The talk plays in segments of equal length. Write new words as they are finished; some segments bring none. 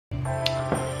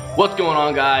What's going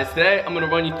on, guys? Today I'm gonna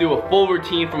run you through a full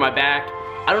routine for my back.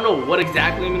 I don't know what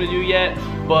exactly I'm gonna do yet,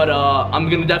 but I'm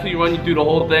gonna definitely run you through the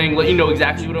whole thing, let you know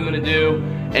exactly what I'm gonna do,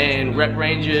 and rep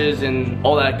ranges and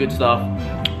all that good stuff.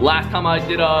 Last time I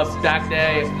did a back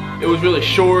day, it was really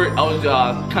short. I was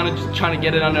kind of just trying to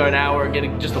get it under an hour,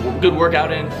 getting just a good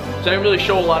workout in, so I didn't really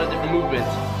show a lot of different movements.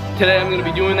 Today I'm gonna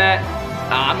be doing that.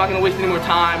 I'm not gonna waste any more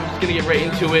time. I'm just gonna get right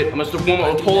into it. I'm gonna start warm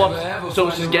up with pull-ups, so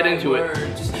let's just get into it.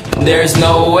 There's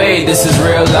no way this is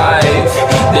real life.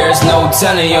 There's no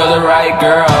telling you're the right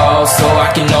girl, so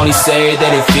I can only say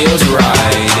that it feels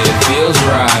right. It feels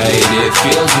right. It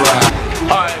feels right.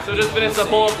 Alright, so just finished the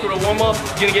pull-ups for the warm-up.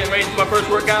 Gonna get right into my first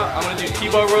workout. I'm gonna do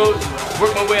T-bar rows,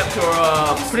 work my way up to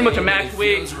pretty much a max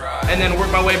weight, and then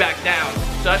work my way back down.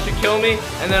 So that should kill me,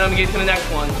 and then I'm gonna get to the next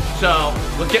one. So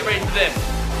let's get right into this.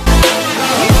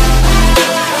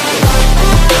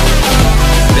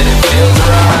 That it feels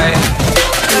right.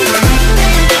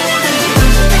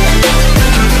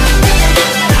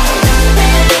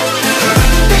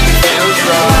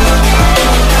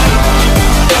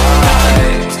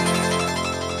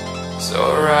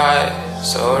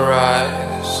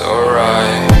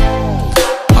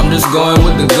 Going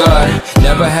with the gut,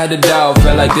 never had a doubt,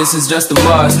 felt like this is just a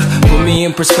must. Put me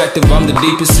in perspective, I'm the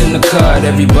deepest in the cut.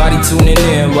 Everybody tuning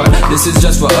in, but this is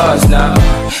just for us now.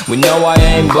 We know I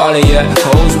ain't ballin' yet,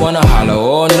 hoes wanna holler,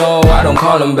 oh no, I don't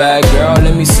call them back. Girl,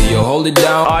 let me see you hold it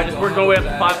down. Alright, just work my way up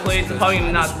to 5 plates. I'm probably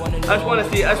not, I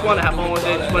just wanna have fun with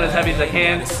it, just went as heavy as I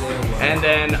can. And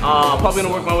then probably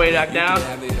gonna work my way back down.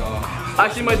 I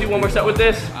actually might do one more set with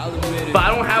this, but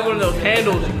I don't have one of those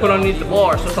handles you put underneath the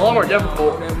bar, so it's a lot more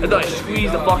difficult. I have to like squeeze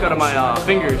the fuck out of my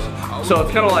fingers. So it's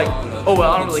kind of like, oh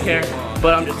well, I don't really care,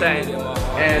 but I'm just saying.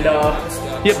 And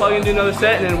yeah, probably gonna do another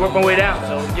set and then work my way down,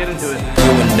 so let's get into it.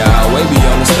 You and I, way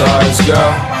beyond the stars,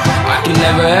 girl. I can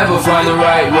never ever find the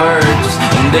right words,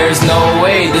 and there's no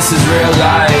way this is real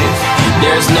life.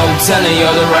 There's no telling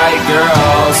you're the right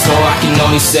girl, so I can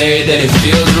only say that it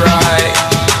feels right.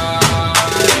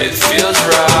 It feels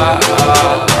right,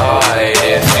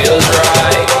 it feels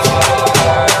right,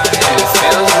 it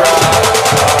feels right.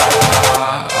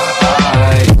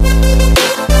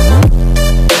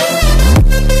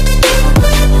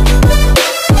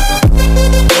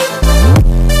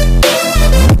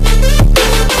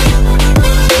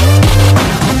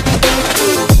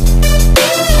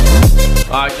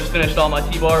 Alright, just finished all my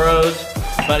T-bar rows.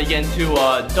 About to get into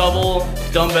double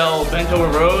dumbbell bent over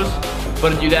rows.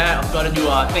 About to do that. I'm gonna do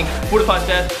I think 4 to 5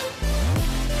 sets,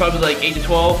 probably like 8 to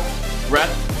 12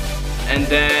 reps, and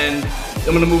then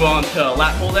I'm gonna move on to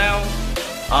lat pull down.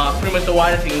 Pretty much the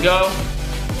widest you can go.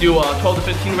 Do 12 to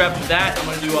 15 reps with that. I'm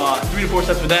gonna do 3 to 4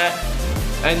 sets with that,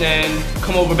 and then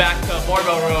come over back to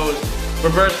barbell rows,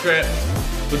 reverse grip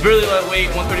with really light weight,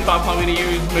 135 pound I'm gonna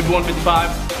use, maybe 155,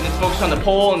 and then focus on the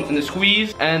pull and the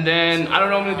squeeze. And then I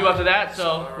don't know what I'm gonna do after that.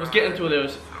 So let's get into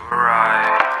those.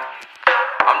 Right.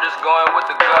 Going with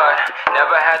the gut,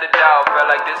 never had a doubt, felt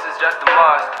like this is just a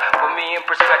must. Put me in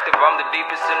perspective, I'm the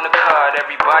deepest in the cut.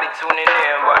 Everybody tuning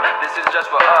in, but this is just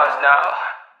for us now.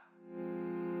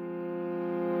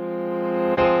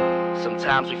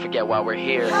 Sometimes we forget why we're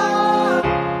here.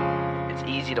 It's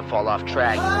easy to fall off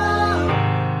track.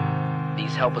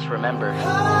 These help us remember.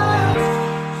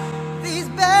 These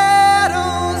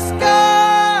battle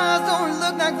scars don't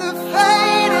look like they're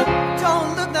faded,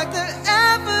 don't look like they're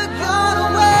ever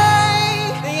gone away.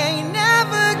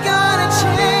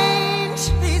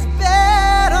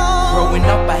 Growing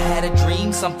up, I had a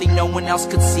dream, something no one else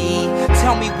could see.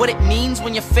 Tell me what it means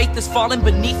when your faith is falling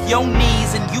beneath your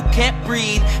knees and you can't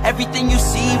breathe. Everything you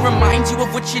see reminds you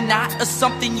of what you're not or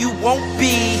something you won't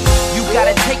be. You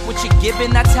gotta take what you're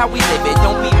given, that's how we live it.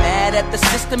 Don't be mad at the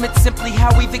system, it's simply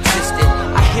how we've existed.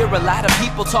 I hear a lot of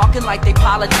people talking like they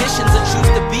politicians and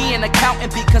choose to be an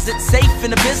accountant because it's safe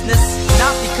in a business.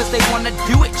 Not because they wanna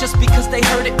do it, just because they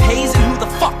heard it pays. And who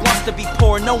the fuck wants to be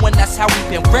poor knowing that's how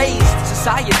we've been raised?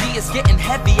 Society is getting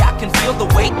heavy, I can feel the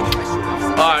weight.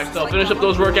 Alright, so finish up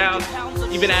those workouts,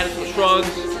 even added some shrugs.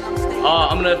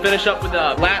 I'm gonna finish up with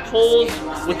the lat pulls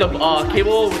with the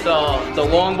cable with the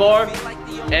long bar,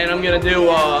 and I'm gonna do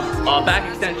back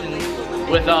extensions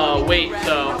with weight.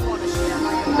 So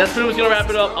that's pretty much gonna wrap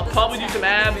it up. I'll probably do some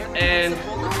abs, and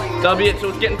that'll be it. So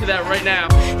let's get into that right now.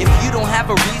 If you don't have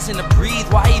a reason to breathe,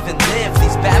 why even live?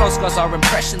 These battle scars are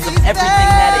impressions of everything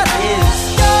that it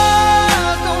is.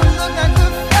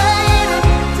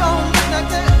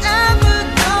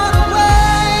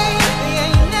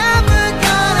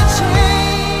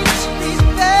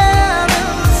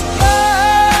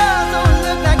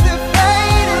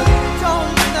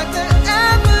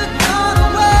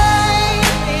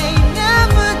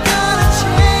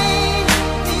 Change.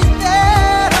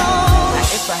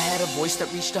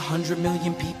 that reached 100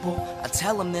 million people. I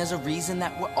tell them there's a reason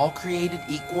that we're all created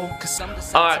equal.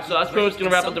 Alright, so that's pretty much gonna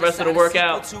wrap up the rest of the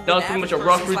workout. That was pretty much a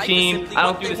rough routine. I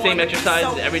don't do the same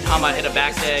exercises every time I hit a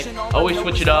back day. I always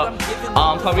switch it up.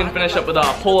 I'm probably gonna finish up with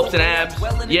pull-ups and abs.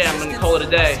 Yeah, I'm gonna call it a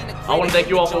day. I want to thank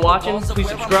you all for watching. Please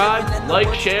subscribe,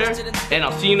 like, share, and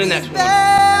I'll see you in the next one.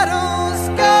 Battle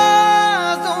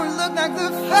scars don't look like they're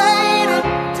faded,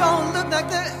 don't look like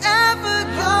they're ever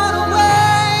gone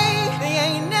away. They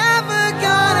ain't never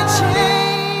gonna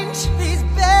change these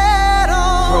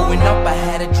battles. Growing up I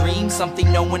had a dream,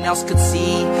 something no one else could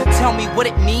see. Tell me what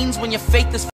it means when your faith is